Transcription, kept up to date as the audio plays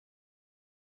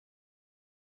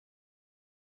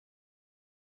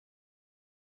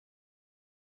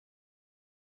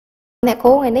nè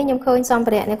cô ngày nay nhung khơi xong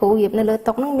bẹt nè cô dịp nè lừa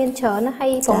tóc nó miên chờ nó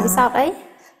hay còn bị sao đấy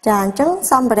chà trứng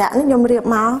xong bẹt nó nhung riệp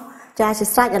máu chà chỉ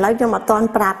sai để lấy cho mặt toàn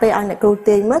prà pe anh nè cô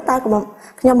tiền mới tay của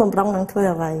nhung bầm rong năng thôi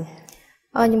vậy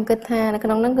nhung kết tha là cái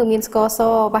nông nắng cứ miên sco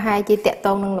so và hai chị tẹt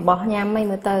tông nâng là bỏ nhám mấy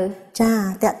mới từ chà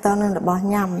tẹt tông nâng là bỏ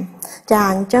nhám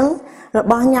chà trứng là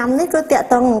bỏ nhám đấy cứ tẹt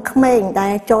tông không mình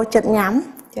tại cho chật nhám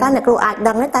ta nè cô ai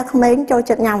đằng đấy ta không mình cho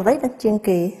chật nhám với đất chuyên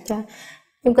kỳ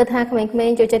nhưng cơ tha không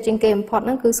mình cho chật chuyên kỳ một phật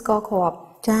nó cứ sco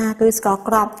khọp chà cứ sco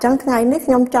crop trứng ngày nít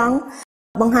nhung trắng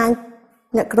bằng hai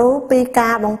nhật rú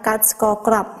pika bằng cát sco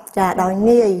crop chà đòi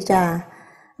nghề chà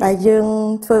đại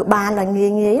dương phơi ban là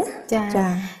nghề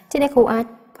chà chứ đây cô ai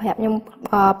hẹp nhung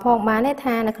phong bán đấy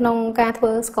tha là không ca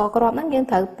phơi sco crop nó nhưng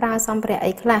thử pra xong bẹt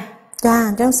ấy là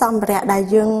chà trứng xong bẹt đại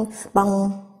dương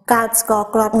bằng cát sco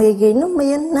crop nghề nó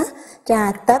miên á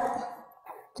chà tết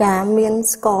chà miên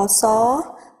sco xó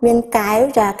miên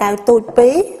cái chà cái tụt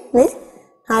pí ní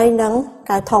hai nâng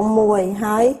cái thòng mùi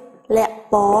hai lẹ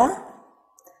bó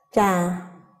chà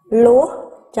lúa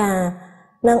chà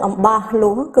nâng ẩm bò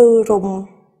lúa cứ rùng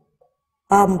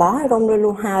ẩm bó rùng rồi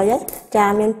lúa hào ấy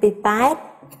chà miên pì bát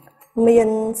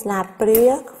miên sạp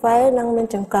riếc với nâng miên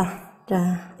trứng cờ chà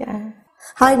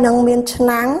hai nâng miên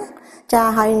nắng chà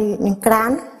hai những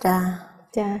cán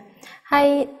chà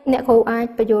hay nè cô ai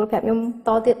bây giờ phải nhung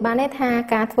to tiệt bán hết ha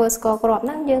cá thưa score crop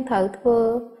năng dương thử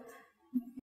thưa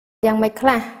yang mấy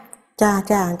khla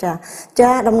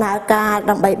chà đồng nào cá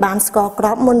đồng bảy bán score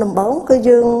crop môn đồng bốn cứ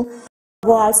dương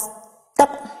vào tấp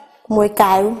mùi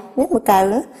cào nhất mùi cào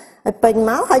nữa bình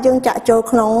máu hai dương chạy trôi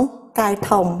không cài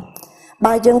thòng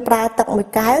bao dương pra tật mùi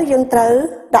cái dương tới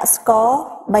đã score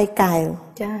bay cào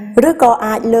rứa có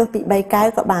ai lơ bị bay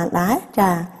cái các bạn đá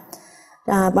chà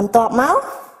bằng tọt máu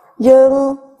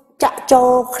dương chạ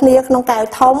cho khniaក្នុងកៅ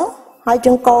ធំហើយ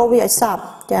យើងកូរវាឲ្យសព្វ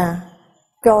ចា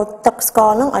ចូលទឹកស្ក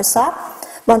រហ្នឹងឲ្យសព្វ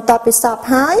បន្ទាប់ពីសព្វ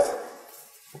ហើយ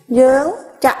យើង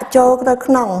ចាក់ចូលទៅ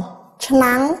ក្នុងឆ្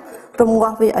នាំងរំងា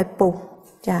ស់វាឲ្យពុះ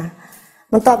ចា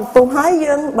បន្ទាប់ពីពុះហើយ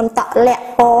យើងបន្តលាក់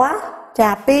ពណ៌ចា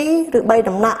2ឬ3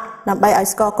ដំណក់ដើម្បីឲ្យ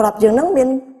ស្ករគ្រាប់យើងហ្នឹងមាន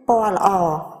ពណ៌ល្អ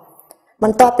ប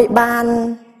ន្ទាប់ពីបាន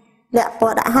លាក់ព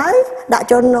ណ៌ដាក់ហើយដាក់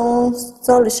ចូលក្នុង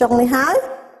solution នេះហើយ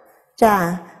ចា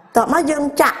តោះមកយើង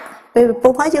ចាក់ពេល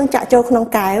ពុះហើយយើងចាក់ចូលក្នុង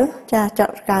កែវចាចា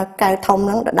ក់កែវធំហ្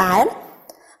នឹងដដែល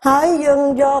ហើយយើង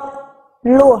យក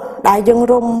លួសដែលយើង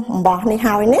រុំអំបោះនេះ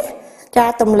ហើយនេះចា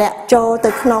ទម្លាក់ចូល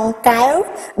ទៅក្នុងកែវ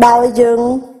ដោយយើង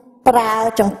ប្រើ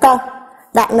ចង្កឹះ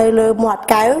ដាក់នៅលើមាត់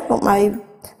កែវកុំឲ្យ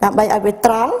ដើម្បីឲ្យវា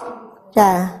ត្រង់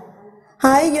ចា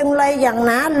ហើយយើងលៃយ៉ាង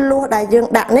ណាលួសដែលយើង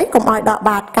ដាក់នេះកុំឲ្យដក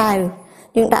បាតកែវ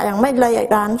យើងដាក់យ៉ាងម៉េចលៃឲ្យ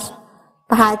បាន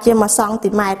ប្រហែលជា1សង់ទី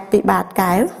ម៉ែត្រពីបាត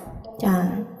កែវចា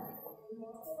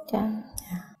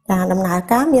ដំណើរ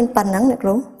ការមានប៉ុណ្ណឹងអ្នកគ្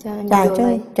រូចាចឹង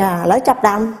ចាឥឡូវចាប់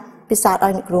ដើមពិសោធន៍ឲ្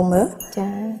យអ្នកគ្រូមើលចា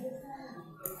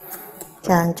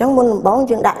អញ្ចឹងមុនដំបូង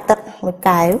យើងដាក់ទឹកមួយ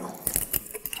កែវ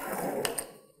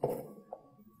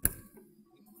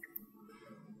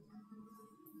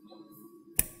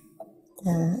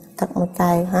ចាទឹកមួយ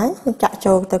កែវហើយចាក់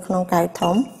ចូលទៅក្នុងកែវ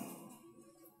ធំ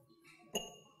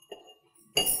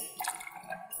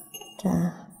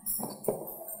ចា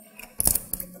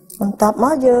បន្ទាប់ម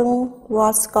កយើងវា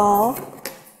ស់ស្ករ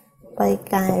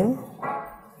3កែវ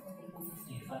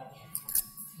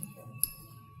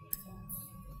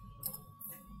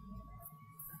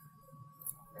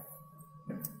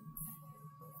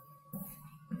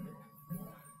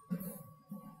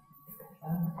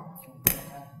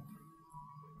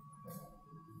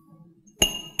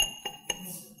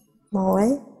មួ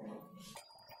យ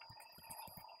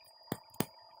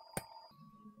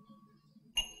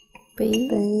ពី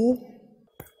រ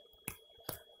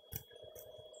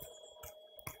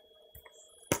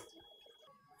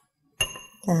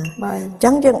ចាអញ្ចឹ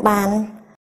ងយើងបាន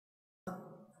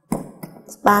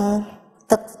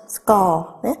ទឹកស្ករ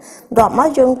ណាដល់មក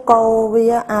យើងកូរវា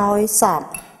ឲ្យសព្វ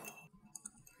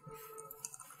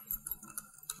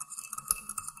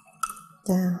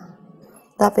ចា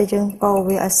ដល់ពេលយើងកូរ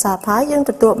វាឲ្យសព្វហើយយើង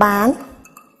ទទួលបាន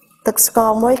ទឹកស្ករ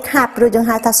មួយខាប់ឬយើង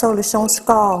ហៅថា solution ស្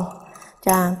ករ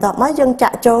ចាបន្ទាប់មកយើងចា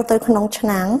ក់ចូលទៅក្នុងឆ្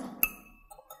នាំង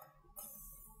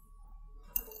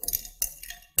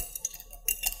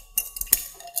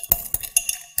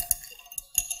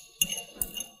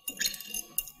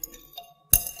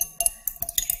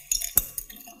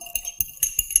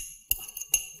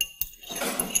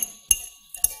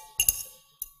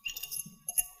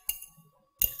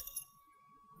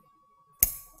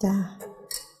ចា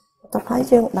តោះហើយ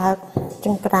យើងបើកច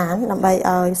ង្ក្រានដើម្បី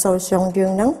ឲ្យ solution យើ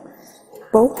ងហ្នឹង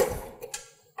ពុះ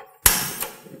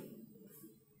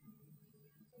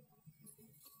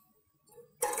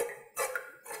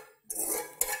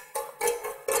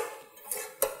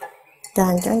ចា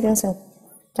អញ្ចឹងយើង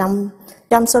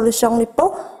ចាំ solution នេះពុះ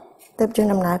ទើបយើង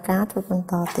ដំណើរការធ្វើបន្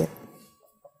តទៀត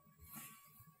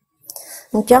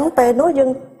អញ្ចឹងពេលនោះយើ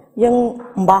ង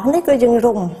អំបោះនេះគឺយើង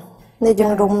រុំនេះយើ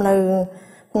ងរុំនៅ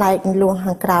ផ្នែកលួង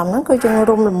ខាងក្រោមហ្នឹងគឺយើង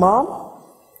រុំល្មម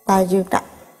តែយើងដាក់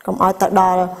កុំឲ្យទៅដ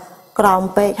ល់ក្រោម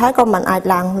ពេកហើយក៏មិនអាច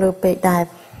ឡើងលើពេកដែរ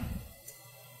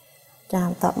ចាប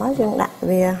ន្ទាប់មកយើងដាក់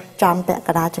វាចំពាក់ក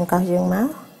ណ្ដាលចង្កឹះយើងមក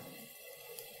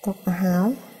ទុកមកហើយ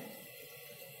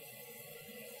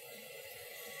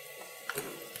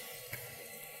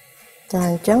ចា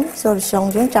អញ្ចឹង solution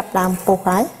យើងចាប់ដើមពុះ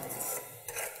ហើយ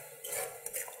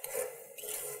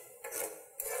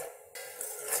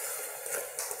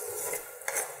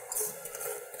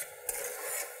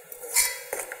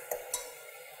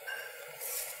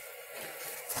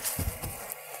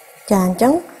ចាអញ្ចឹ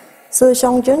ង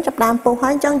solution យើងចាប់ដើមពុះហើ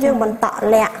យអញ្ចឹងយើងបន្ត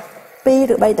លាក់2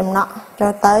ឬ3ដំណក់ចូ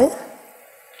លទៅ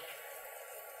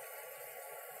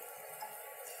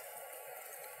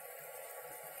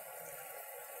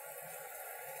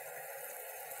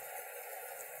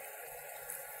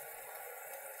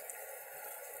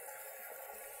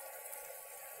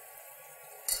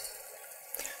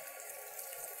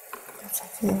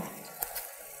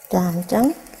ចាអញ្ចឹង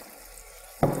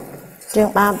យើង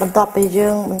បានបន្ទាប់ពីយើ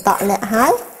ងបន្តលាក់ហើ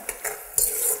យ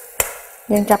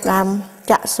យើងចាប់ដើម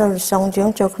ចាក់ solution យើង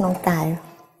ចូលក្នុងកែវ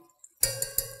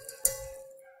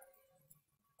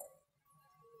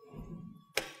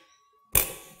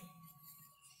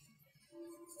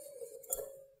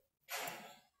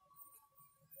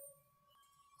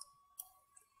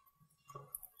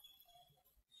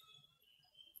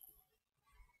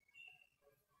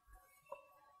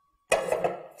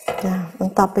ចាប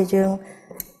ន្ទាប់ពីយើង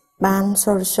បាន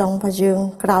solution របស់យើង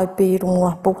ក្រោយពីរងា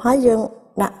ស់ពុះហើយយើង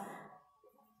ដាក់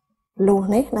លួស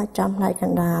នេះដាក់ចំផ្នែកក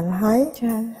ណ្ដាលហើយ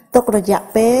ចាទុករយៈ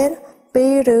ពេល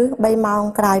2ឬ3ម៉ោង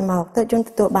ក្រោយមកទើបយើង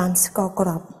ទទួលបានស្ករគ្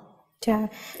រាប់ចា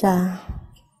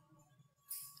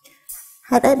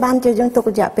ហេតុអីបានជាយើងទុក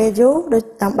រយៈពេលយូរដូច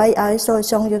ដើម្បីឲ្យ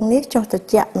solution យើងនេះចុះត្រ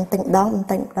ជាក់បន្តិចម្ដ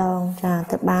ងចា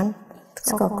ទើបបាន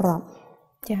ស្ករគ្រាប់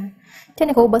ចាចឹង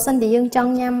អ្នកគ្រូបើសិនជាយើងច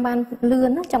ង់ញ៉ាំបានលឿ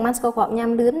នចង់បានស្ករគ្រាប់ញ៉ាំ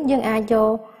លឿនយើងអាចយ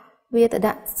កវាទៅ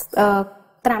ដាក់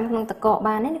ត្រាំក្នុងទឹកកក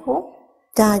បានទេអ្នកគ្រូ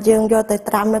ចាយើងយកទៅ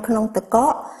ត្រាំនៅក្នុងទឹកក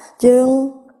កយើង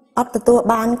អត់ទទួល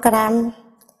បានក្រាម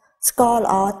ស្ករ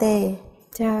ល្អទេ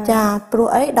ចាព្រោះ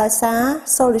អីដោយសារ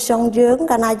solution យើង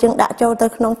កាលណាយើងដាក់ចូលទៅ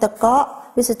ក្នុងទឹកកក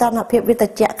វាសីតុណ្ហភាពវាត្រ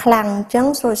ជាក់ខ្លាំងអញ្ចឹង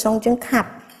solution យើងខាប់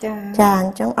ចាអ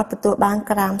ញ្ចឹងអត់ទទួលបាន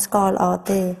ក្រាមស្ករល្អ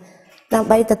ទេដើម្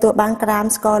បីទទួលបានក្រាម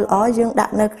ស្ករល្អយើងដា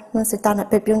ក់នៅក្នុងសីតុណ្ហ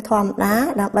ភាពយើងធម្មតា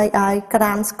ដើម្បីឲ្យក្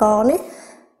រាមស្ករនេះ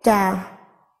ចា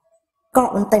កក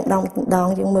បន្តិចម្ដង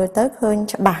យើងមើលទៅឃើញ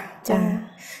ច្បាស់ចា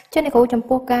ចឹងអ្នកគ្រូចំ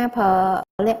ពោះការប្រើ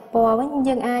លាក់ពណ៌វិញ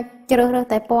យើងអាចជ្រើសរើស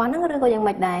តែពណ៌ហ្នឹងឬក៏យ៉ាង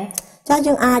ម៉េចដែរចា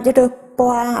យើងអាចរើសព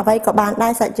ណ៌អ្វីក៏បានដែ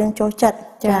រសាច់យើងចូលចិត្ត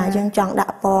ចាយើងចង់ដា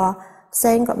ក់ពណ៌ផ្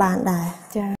សេងក៏បានដែរ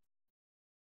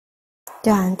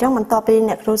ចាអញ្ចឹងបន្ទាប់ពី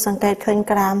អ្នកគ្រូសង្កេតឃើញ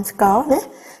ក្រាមស្ករណា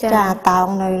ចាតោង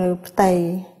នៅលើផ្ទៃ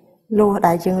លួស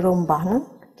ដែលយើងរុំរបស់ហ្នឹង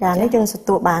ចានេះយើងទ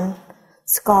ទួលបាន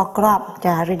ស្ករគ្រាប់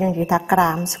ចាឬយើងនិយាយថាក្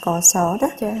រាមស្ករសណា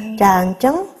ចាអញ្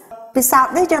ចឹងពិសោធ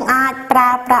ន៍នេះយើងអាចប្រើ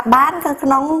ប្រាស់បាននៅក្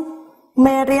នុង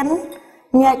មេរៀន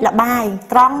ញែកល្បាយ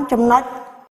ត្រង់ចំណុច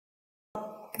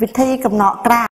វិធីកំណត់ក្រាម